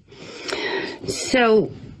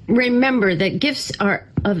 So remember that gifts are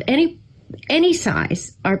of any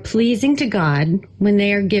size are pleasing to God when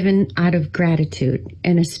they are given out of gratitude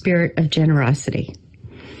and a spirit of generosity.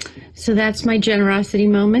 So that's my generosity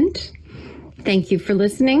moment. Thank you for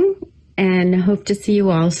listening, and hope to see you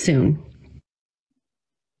all soon.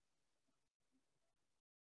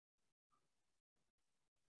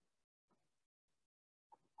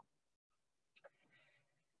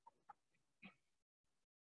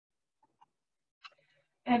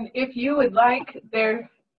 And if you would like, there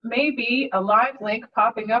may be a live link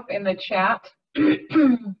popping up in the chat,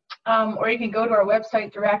 or you can go to our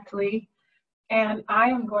website directly. And I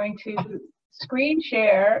am going to screen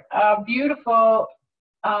share a beautiful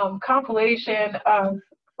compilation of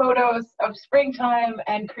photos of springtime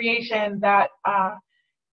and creation that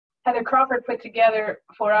Heather Crawford put together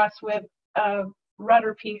for us with a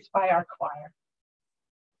rudder piece by our choir.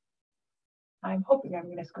 I'm hoping I'm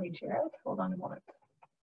going to screen share it. Hold on a moment.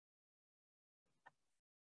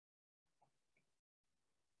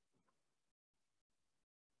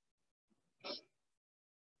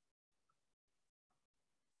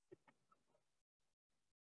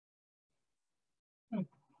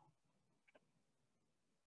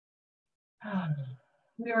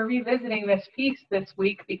 We were revisiting this piece this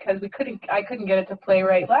week because I couldn't get it to play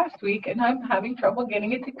right last week, and I'm having trouble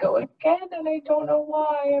getting it to go again, and I don't know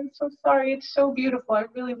why. I'm so sorry. It's so beautiful. I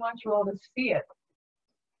really want you all to see it.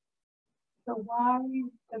 So why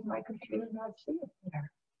does my computer not see it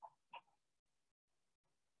there?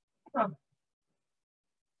 Huh.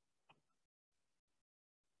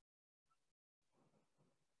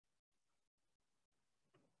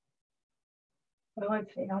 Well,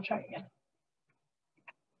 let's see. I'll try again.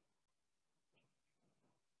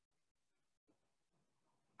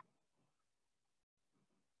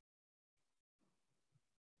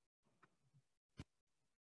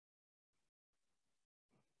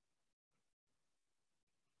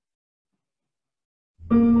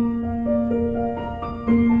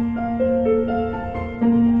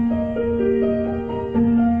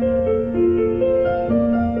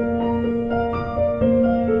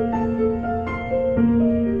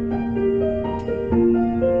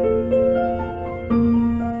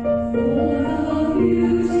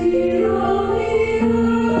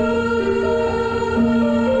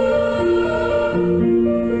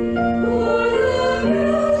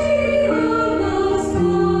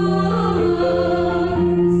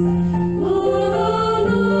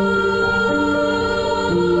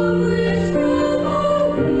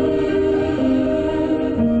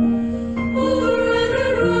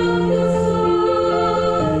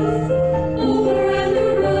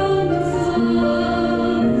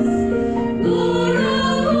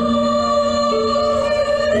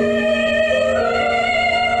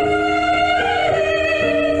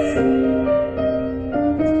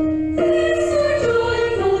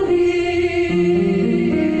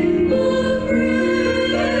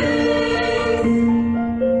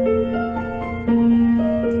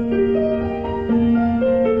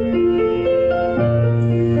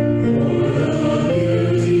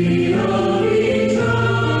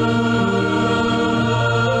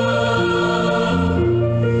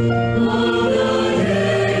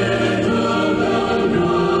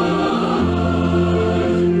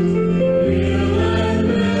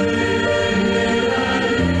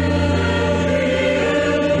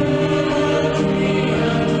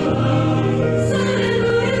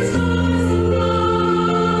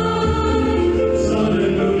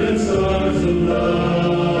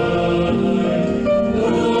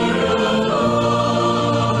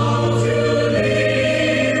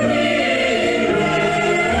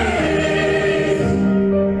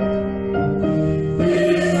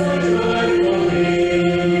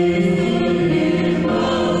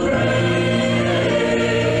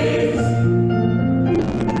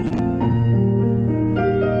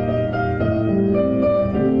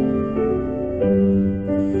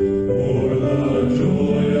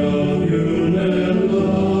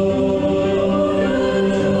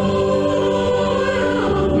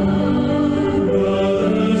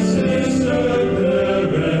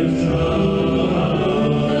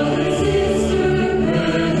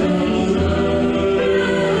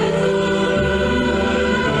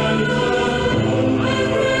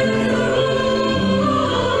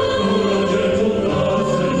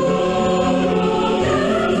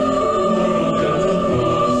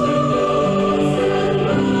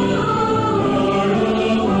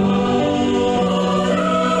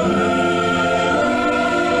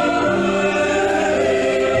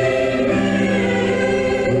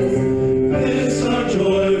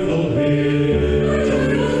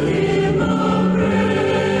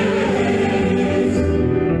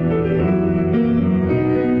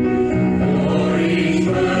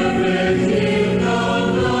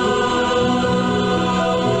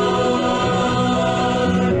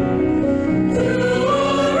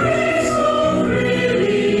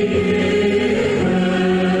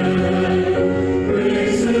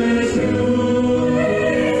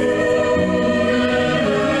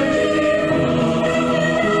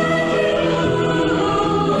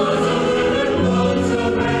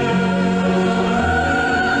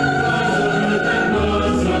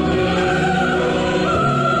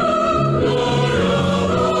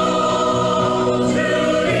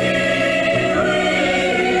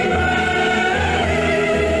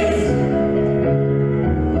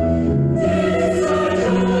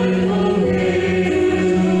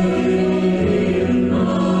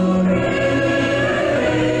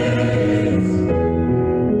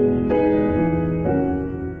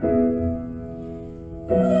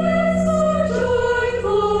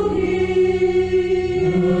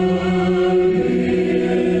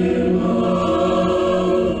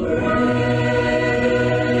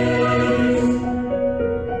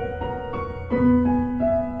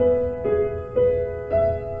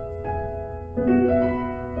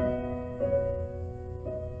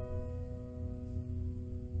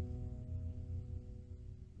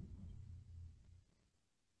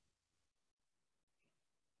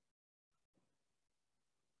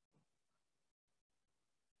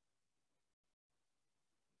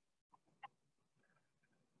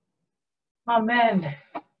 Amen.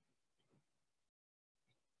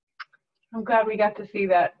 I'm glad we got to see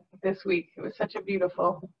that this week. It was such a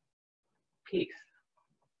beautiful piece.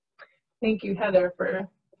 Thank you, Heather, for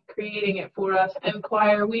creating it for us. And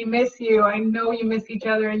choir, we miss you. I know you miss each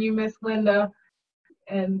other and you miss Linda.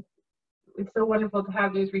 And it's so wonderful to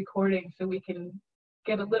have these recordings so we can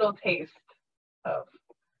get a little taste of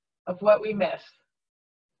what we miss.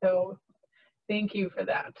 So thank you for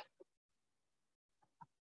that.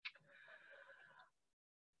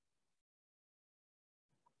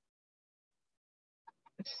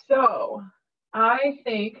 So I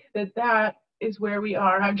think that is where we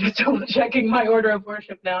are. I'm just double checking my order of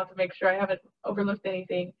worship now to make sure I haven't overlooked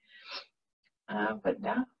anything. But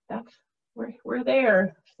now we're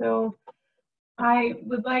there. So I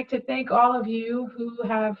would like to thank all of you who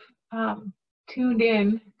have tuned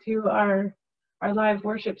in to our live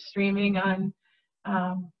worship streaming on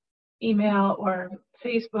email or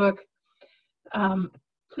Facebook.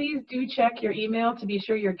 Please do check your email to be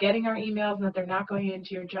sure you're getting our emails and that they're not going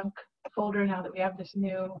into your junk folder now that we have this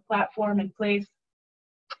new platform in place.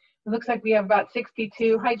 It looks like we have about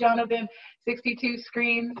 62, hi Jonathan, 62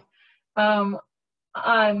 screens on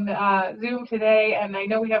Zoom today, and I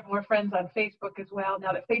know we have more friends on Facebook as well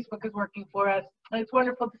now that Facebook is working for us. And it's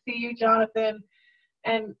wonderful to see you, Jonathan.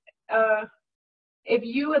 And if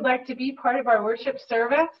you would like to be part of our worship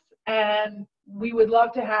service, and we would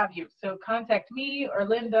love to have you. So contact me or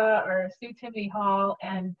Linda or Sue Timney Hall,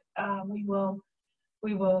 and we will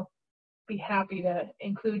be happy to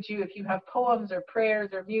include you if you have poems or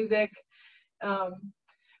prayers or music.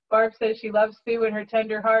 Barb says she loves Sue and her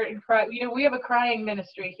tender heart and cry. You know, we have a crying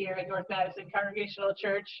ministry here at North Madison Congregational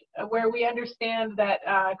Church where we understand that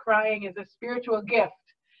crying is a spiritual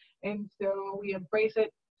gift, and so we embrace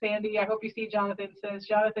it. Sandy, I hope you see Jonathan says,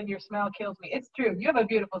 Jonathan, your smile kills me. It's true. You have a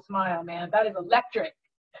beautiful smile, man. That is electric.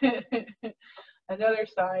 Another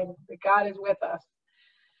sign that God is with us.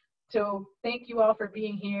 So thank you all for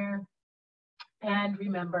being here. And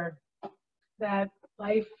remember that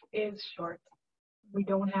life is short. We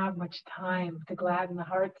don't have much time to gladden the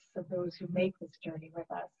hearts of those who make this journey with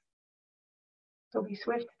us. So be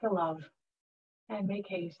swift to love and make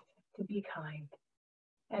haste to be kind.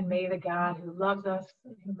 And may the God who loves us,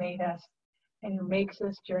 who made us, and who makes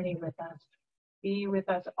this journey with us, be with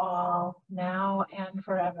us all now and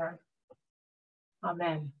forever.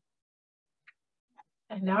 Amen.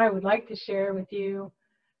 And now I would like to share with you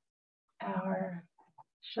our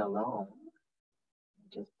shalom.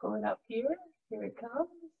 Just pull it up here. Here it comes.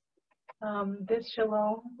 This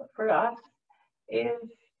shalom for us is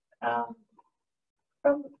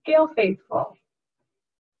from Gail Faithful.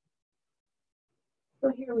 So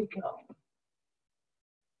here we go.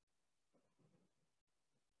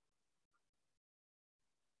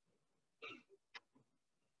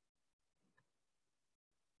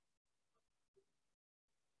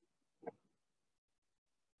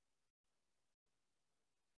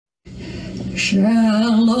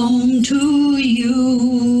 Shalom to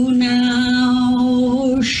you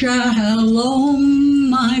now, shalom,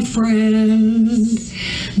 my friend.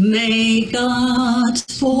 May God's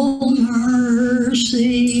full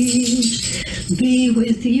mercies be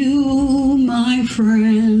with you, my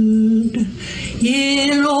friend,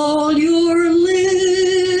 in all your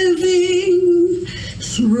living,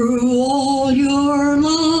 through all your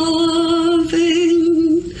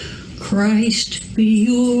loving. Christ be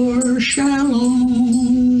your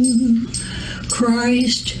shalom.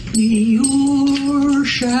 Christ be your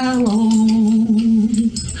shalom.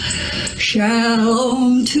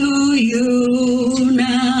 Shalom to you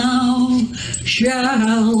now.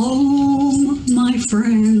 Shalom, my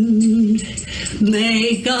friend.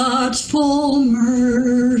 May God's full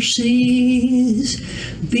mercies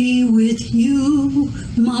be with you,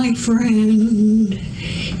 my friend,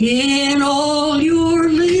 in all your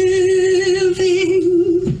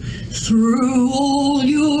living, through all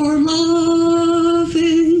your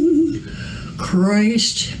loving.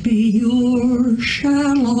 Christ be your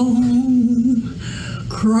shalom.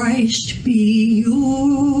 Christ be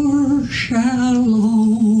your shalom.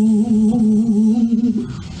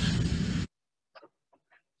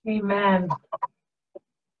 Amen.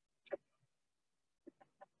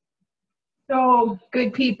 So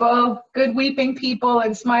good people, good weeping people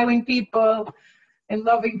and smiling people and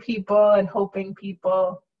loving people and hoping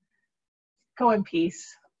people. Go in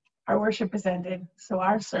peace. Our worship is ended, so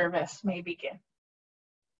our service may begin.